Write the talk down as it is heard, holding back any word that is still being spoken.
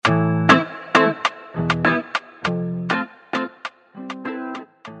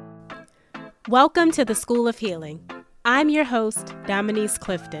Welcome to the School of Healing. I'm your host, Dominique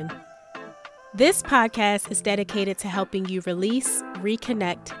Clifton. This podcast is dedicated to helping you release,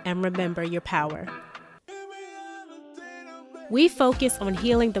 reconnect, and remember your power. We focus on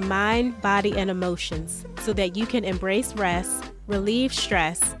healing the mind, body, and emotions so that you can embrace rest, relieve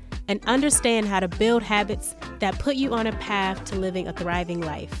stress, and understand how to build habits that put you on a path to living a thriving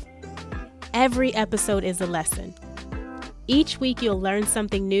life. Every episode is a lesson. Each week you'll learn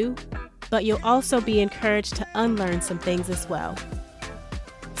something new, but you'll also be encouraged to unlearn some things as well.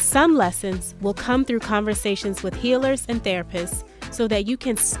 Some lessons will come through conversations with healers and therapists so that you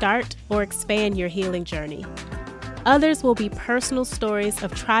can start or expand your healing journey. Others will be personal stories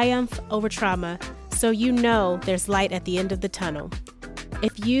of triumph over trauma, so you know there's light at the end of the tunnel.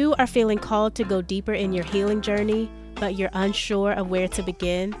 If you are feeling called to go deeper in your healing journey, but you're unsure of where to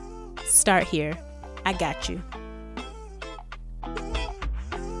begin, start here. I got you.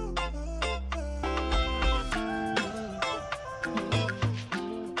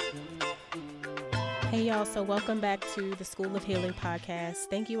 Hey y'all, so welcome back to the School of Healing podcast.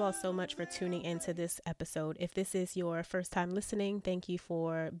 Thank you all so much for tuning into this episode. If this is your first time listening, thank you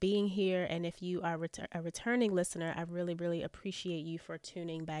for being here. And if you are a returning listener, I really appreciate you for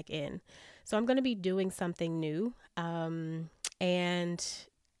tuning back in. So I'm going to be doing something new. And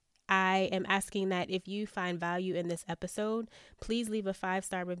I am asking that if you find value in this episode, please leave a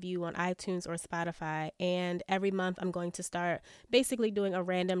 5-star review on iTunes or Spotify. And every month I'm going to start basically doing a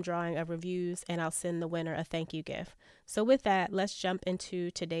random drawing of reviews, and I'll send the winner a thank you gift. So with that, let's jump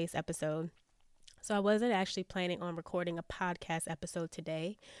into today's episode. So I wasn't actually planning on recording a podcast episode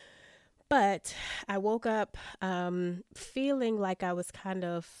today, but I woke up feeling like I was kind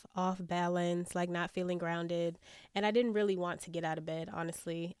of off balance, like not feeling grounded, and I didn't really want to get out of bed,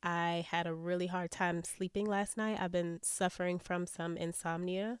 honestly. I had a really hard time sleeping last night. I've been suffering from some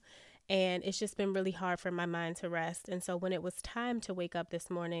insomnia, and it's just been really hard for my mind to rest. And so when it was time to wake up this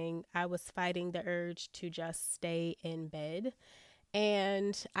morning, I was fighting the urge to just stay in bed,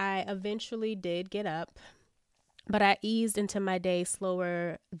 and I eventually did get up. But I eased into my day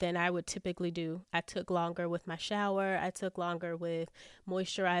slower than I would typically do. I took longer with my shower. I took longer with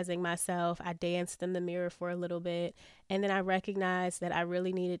moisturizing myself. I danced in the mirror for a little bit. And then I recognized that I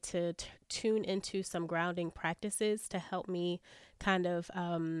really needed to tune into some grounding practices to help me kind of,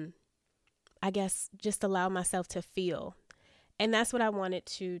 just allow myself to feel. And that's what I wanted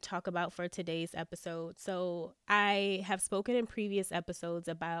to talk about for today's episode. So I have spoken in previous episodes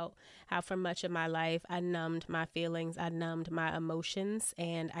about how for much of my life, I numbed my feelings, I numbed my emotions,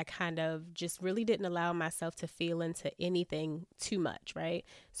 and I kind of just really didn't allow myself to feel into anything too much, right?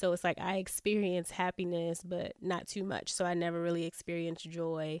 So it's like I experienced happiness, but not too much. So I never really experienced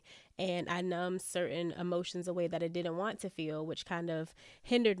joy, and I numbed certain emotions away that I didn't want to feel, which kind of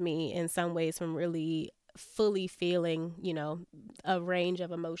hindered me in some ways from really fully feeling, a range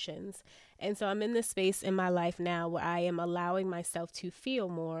of emotions. And so I'm in this space in my life now where I am allowing myself to feel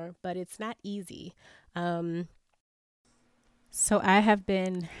more, but it's not easy. So I have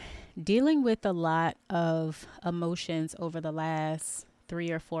been dealing with a lot of emotions over the last 3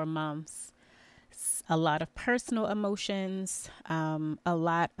 or 4 months. A lot of personal emotions, a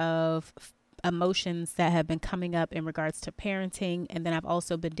lot of emotions that have been coming up in regards to parenting. And then I've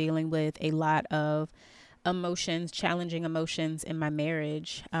also been dealing with a lot of emotions, challenging emotions in my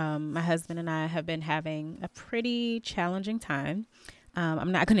marriage. My husband and I have been having a pretty challenging time.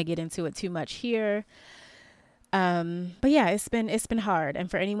 I'm not going to get into it too much here. But yeah, it's been hard.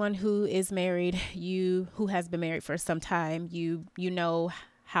 And for anyone who is married, who has been married for some time, you know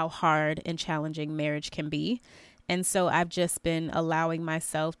how hard and challenging marriage can be. And so I've just been allowing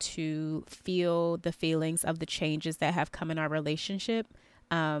myself to feel the feelings of the changes that have come in our relationship,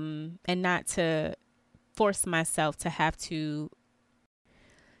 and not to force myself to have to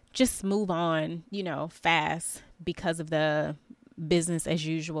just move on, fast because of the business as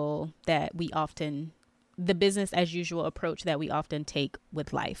usual approach that we often take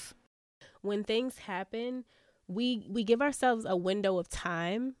with life. When things happen, we give ourselves a window of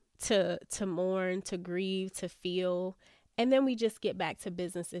time to mourn, to grieve, to feel, and then we just get back to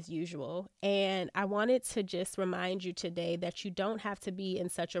business as usual. And I wanted to just remind you today that you don't have to be in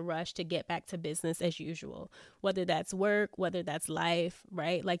such a rush to get back to business as usual, whether that's work, whether that's life,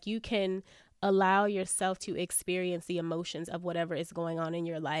 right? Like you can allow yourself to experience the emotions of whatever is going on in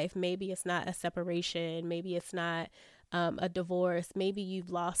your life. Maybe it's not a separation. Maybe it's not a divorce. Maybe you've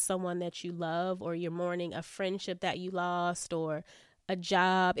lost someone that you love, or you're mourning a friendship that you lost, or a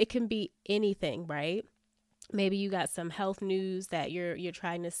job. It can be anything, right? Maybe you got some health news that you're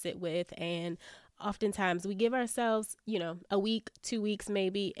trying to sit with, and oftentimes we give ourselves, a week, 2 weeks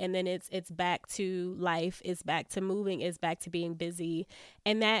maybe, and then it's back to life, it's back to moving, it's back to being busy.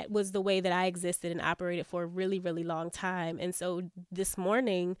 And that was the way that I existed and operated for a really, really long time. And so this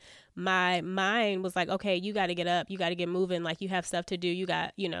morning, my mind was like, okay, you got to get up, you got to get moving. Like, you have stuff to do. You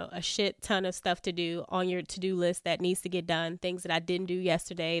got, a shit ton of stuff to do on your to-do list that needs to get done, things that I didn't do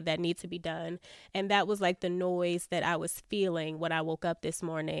yesterday that need to be done. And that was like the noise that I was feeling when I woke up this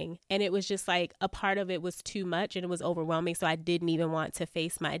morning. And it was just like a part of it was too much and it was overwhelming. So I didn't even want to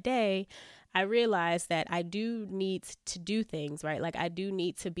face my day. I realized that I do need to do things, right? Like, I do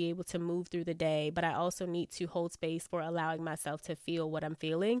need to be able to move through the day, but I also need to hold space for allowing myself to feel what I'm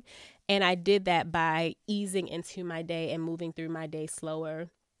feeling. And I did that by easing into my day and moving through my day slower.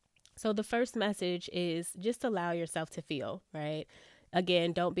 So the first message is just allow yourself to feel, right?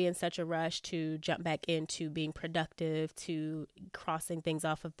 Again, don't be in such a rush to jump back into being productive, to crossing things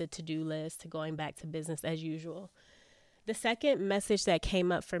off of the to-do list, to going back to business as usual. The second message that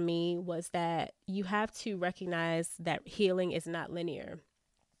came up for me was that you have to recognize that healing is not linear.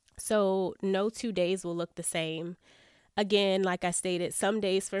 So no 2 days will look the same. Again, like I stated, some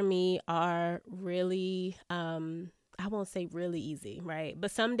days for me are really, I won't say really easy, right? But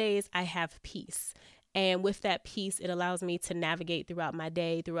some days I have peace. And with that peace, it allows me to navigate throughout my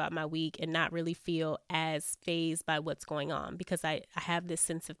day, throughout my week, and not really feel as fazed by what's going on because I have this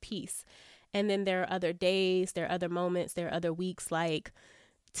sense of peace. And then there are other days, there are other moments, there are other weeks like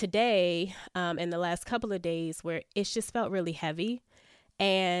today and the last couple of days where it's just felt really heavy.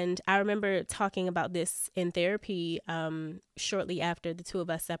 And I remember talking about this in therapy shortly after the two of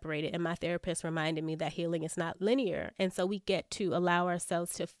us separated. And my therapist reminded me that healing is not linear. And so we get to allow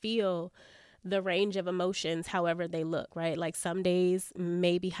ourselves to feel the range of emotions, however they look, right? Like, some days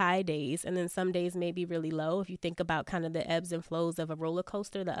may be high days, and then some days may be really low. If you think about kind of the ebbs and flows of a roller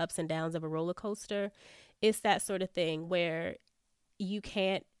coaster, the ups and downs of a roller coaster, it's that sort of thing where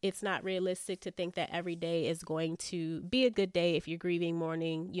it's not realistic to think that every day is going to be a good day if you're grieving,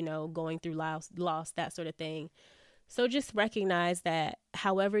 mourning, going through loss, that sort of thing. So just recognize that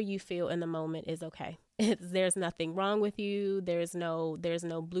however you feel in the moment is okay. There's nothing wrong with you. There's no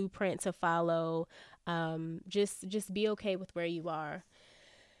blueprint to follow. Just be okay with where you are.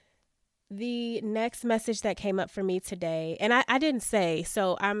 The next message that came up for me today, and I didn't say,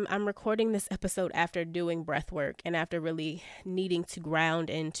 so I'm recording this episode after doing breath work and after really needing to ground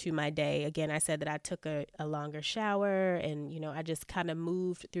into my day. Again, I said that I took a longer shower and, I just kind of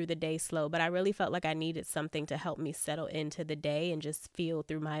moved through the day slow, but I really felt like I needed something to help me settle into the day and just feel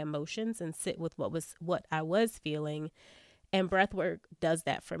through my emotions and sit with what I was feeling. And breath work does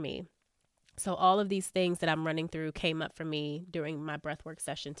that for me. So all of these things that I'm running through came up for me during my breathwork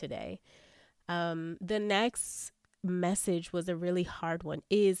session today. The next message was is a really hard one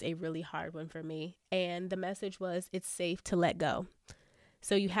for me. And the message was, it's safe to let go.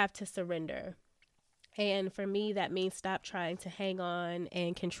 So you have to surrender. And for me, that means stop trying to hang on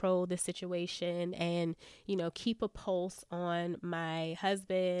and control the situation and, keep a pulse on my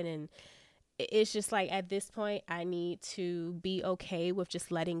husband. And it's just like, at this point, I need to be okay with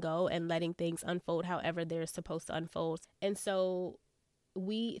just letting go and letting things unfold however they're supposed to unfold. And so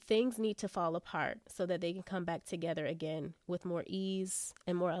things need to fall apart so that they can come back together again with more ease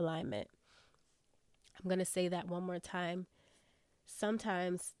and more alignment. I'm going to say that one more time.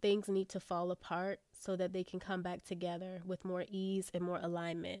 Sometimes things need to fall apart so that they can come back together with more ease and more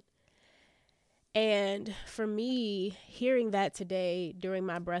alignment. And for me, hearing that today during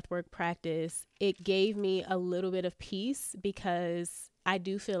my breathwork practice, it gave me a little bit of peace because I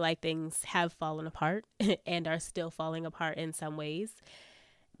do feel like things have fallen apart and are still falling apart in some ways.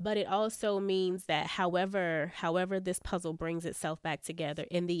 But it also means that however this puzzle brings itself back together,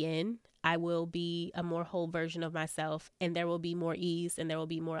 in the end, I will be a more whole version of myself, and there will be more ease and there will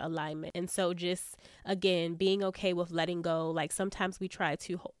be more alignment. And so just, again, being okay with letting go. Like, sometimes we try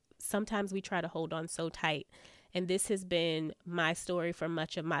to hold on so tight. And this has been my story for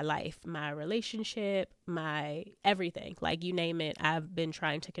much of my life, my relationship, my everything, like you name it. I've been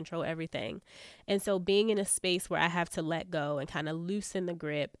trying to control everything. And so being in a space where I have to let go and kind of loosen the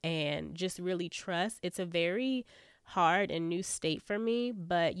grip and just really trust, it's a very hard and new state for me,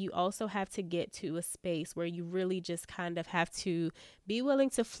 but you also have to get to a space where you really just kind of have to be willing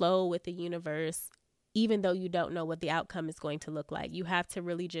to flow with the universe. Even though you don't know what the outcome is going to look like, you have to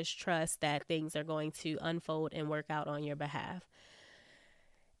really just trust that things are going to unfold and work out on your behalf.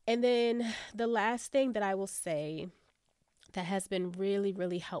 And then the last thing that I will say that has been really,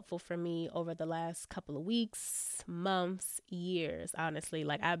 really helpful for me over the last couple of weeks, months, years, honestly.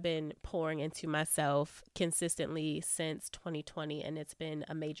 Like, I've been pouring into myself consistently since 2020, and it's been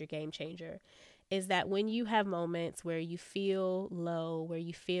a major game changer. Is that when you have moments where you feel low, where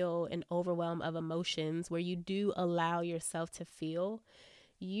you feel an overwhelm of emotions, where you do allow yourself to feel,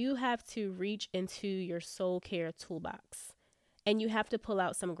 you have to reach into your soul care toolbox, and you have to pull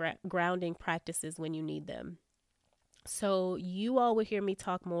out some grounding practices when you need them. So you all will hear me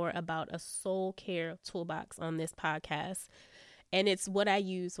talk more about a soul care toolbox on this podcast. And it's what I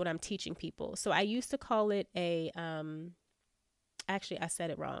use when I'm teaching people. So I used to call it actually, I said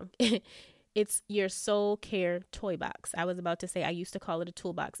it wrong. It's your soul care toy box. I was about to say I used to call it a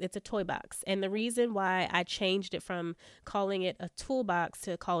toolbox. It's a toy box. And the reason why I changed it from calling it a toolbox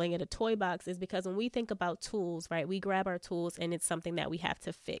to calling it a toy box is because when we think about tools, right, we grab our tools and it's something that we have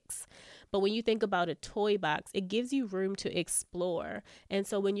to fix. But when you think about a toy box, it gives you room to explore. And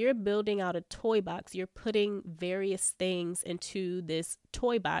so when you're building out a toy box, you're putting various things into this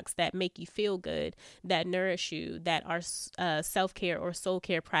toy box that make you feel good, that nourish you, that are self-care or soul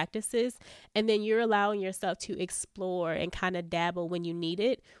care practices. And then you're allowing yourself to explore and kind of dabble when you need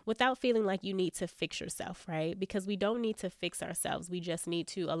it without feeling like you need to fix yourself, right? Because we don't need to fix ourselves. We just need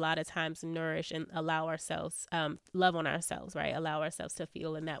to a lot of times nourish and allow ourselves, love on ourselves, right? Allow ourselves to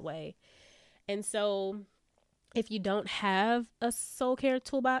feel in that way. And so if you don't have a soul care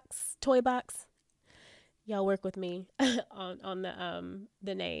toolbox, toy box, y'all work with me on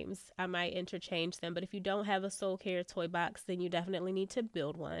the names. I might interchange them, but if you don't have a soul care toy box, then you definitely need to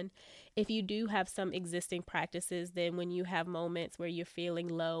build one. If you do have some existing practices, then when you have moments where you're feeling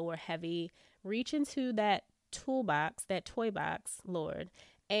low or heavy, reach into that toolbox, that toy box, Lord,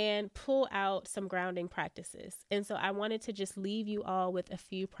 and pull out some grounding practices. And so I wanted to just leave you all with a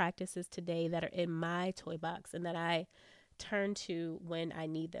few practices today that are in my toy box and that I turn to when I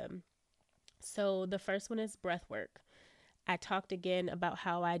need them. So the first one is breath work. I talked again about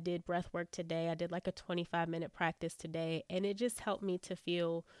how I did breath work today. I did like a 25-minute practice today, and it just helped me to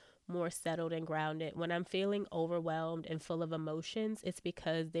feel more settled and grounded. When I'm feeling overwhelmed and full of emotions, it's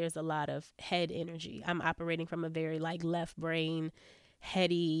because there's a lot of head energy. I'm operating from a very like left brain,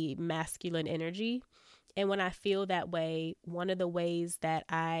 heady, masculine energy. And when I feel that way, one of the ways that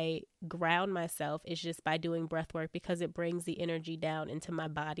I ground myself is just by doing breath work, because it brings the energy down into my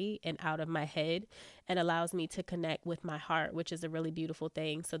body and out of my head and allows me to connect with my heart, which is a really beautiful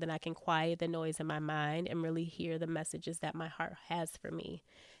thing. So then I can quiet the noise in my mind and really hear the messages that my heart has for me.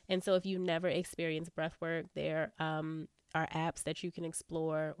 And so if you've never experienced breath work, there are apps that you can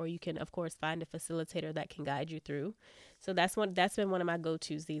explore, or you can, of course, find a facilitator that can guide you through. So that's been one of my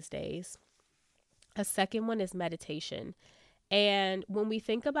go-tos these days. A second one is meditation. And when we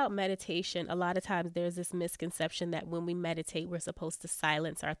think about meditation, a lot of times there's this misconception that when we meditate, we're supposed to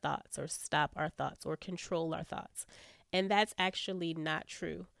silence our thoughts or stop our thoughts or control our thoughts. And that's actually not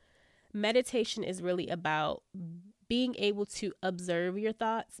true. Meditation is really about being able to observe your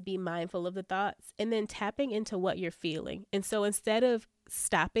thoughts, be mindful of the thoughts, and then tapping into what you're feeling. And so instead of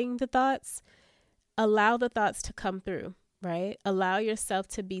stopping the thoughts, allow the thoughts to come through. Right? Allow yourself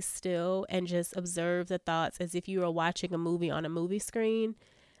to be still and just observe the thoughts as if you were watching a movie on a movie screen.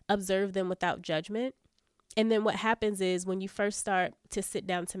 Observe them without judgment. And then what happens is when you first start to sit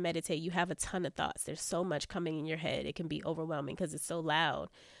down to meditate, you have a ton of thoughts. There's so much coming in your head. It can be overwhelming because it's so loud.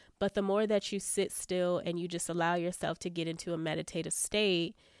 But the more that you sit still and you just allow yourself to get into a meditative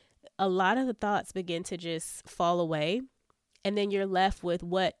state, a lot of the thoughts begin to just fall away. And then you're left with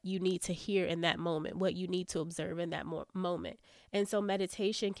what you need to hear in that moment, what you need to observe in that moment. And so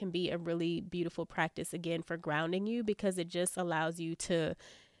meditation can be a really beautiful practice, again, for grounding you, because it just allows you to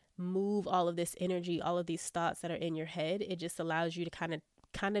move all of this energy, all of these thoughts that are in your head. It just allows you to kind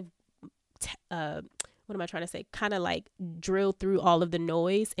of what am I trying to say? Kind of like drill through all of the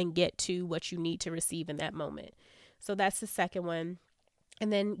noise and get to what you need to receive in that moment. So that's the second one.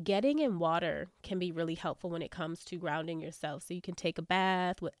 And then getting in water can be really helpful when it comes to grounding yourself. So you can take a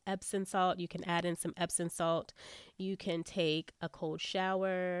bath with Epsom salt. You can add in some Epsom salt. You can take a cold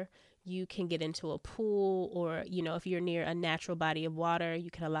shower. You can get into a pool, or, if you're near a natural body of water,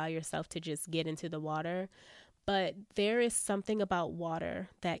 you can allow yourself to just get into the water. But there is something about water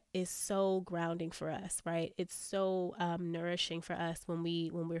that is so grounding for us, right? It's so nourishing for us when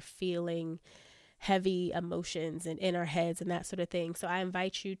we're feeling heavy emotions and in our heads and that sort of thing. So I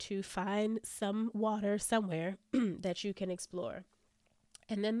invite you to find some water somewhere that you can explore.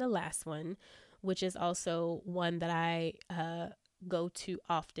 And then the last one, which is also one that I go to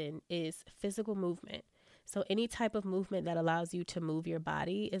often, is physical movement. So any type of movement that allows you to move your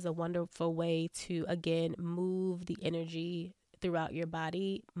body is a wonderful way to, again, move the energy throughout your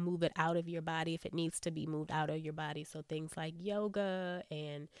body, move it out of your body if it needs to be moved out of your body. So things like yoga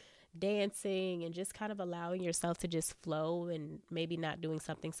and dancing and just kind of allowing yourself to just flow, and maybe not doing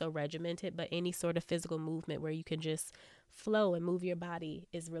something so regimented, but any sort of physical movement where you can just flow and move your body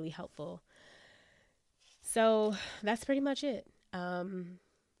is really helpful. So that's pretty much it.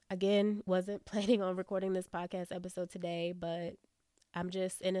 Again, wasn't planning on recording this podcast episode today, but I'm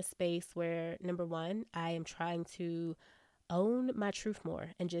just in a space where, number one, I am trying to own my truth more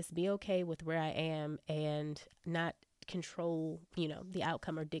and just be okay with where I am and not control, the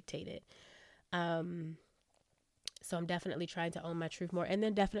outcome or dictate it. So I'm definitely trying to own my truth more, and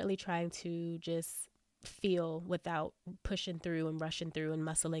then definitely trying to just feel without pushing through and rushing through and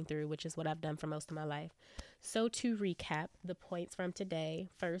muscling through, which is what I've done for most of my life. So to recap the points from today,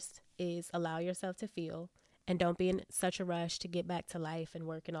 first is allow yourself to feel and don't be in such a rush to get back to life and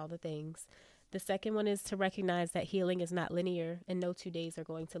work and all the things. The second one is to recognize that healing is not linear and no 2 days are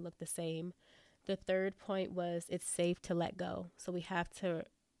going to look the same. The third point was it's safe to let go. So we have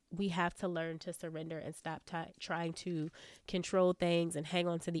to learn to surrender and stop trying to control things and hang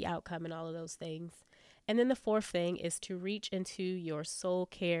on to the outcome and all of those things. And then the fourth thing is to reach into your soul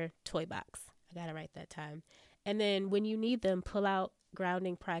care toy box. I got it right that time. And then when you need them, pull out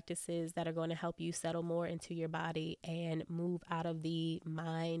grounding practices that are going to help you settle more into your body and move out of the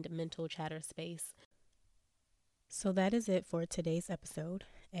mental chatter space. So that is it for today's episode.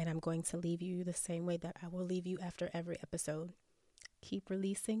 And I'm going to leave you the same way that I will leave you after every episode. Keep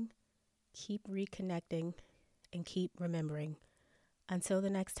releasing, keep reconnecting, and keep remembering. Until the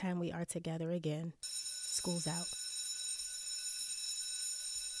next time we are together again, school's out.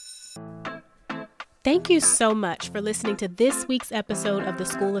 Thank you so much for listening to this week's episode of the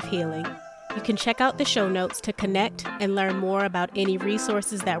School of Healing. You can check out the show notes to connect and learn more about any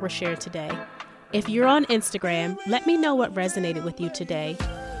resources that were shared today. If you're on Instagram, let me know what resonated with you today.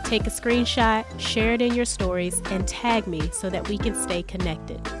 Take a screenshot, share it in your stories, and tag me so that we can stay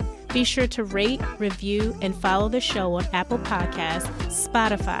connected. Be sure to rate, review, and follow the show on Apple Podcasts,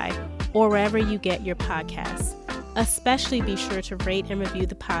 Spotify, or wherever you get your podcasts. Especially be sure to rate and review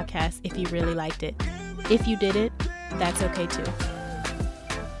the podcast if you really liked it. If you didn't, that's okay too.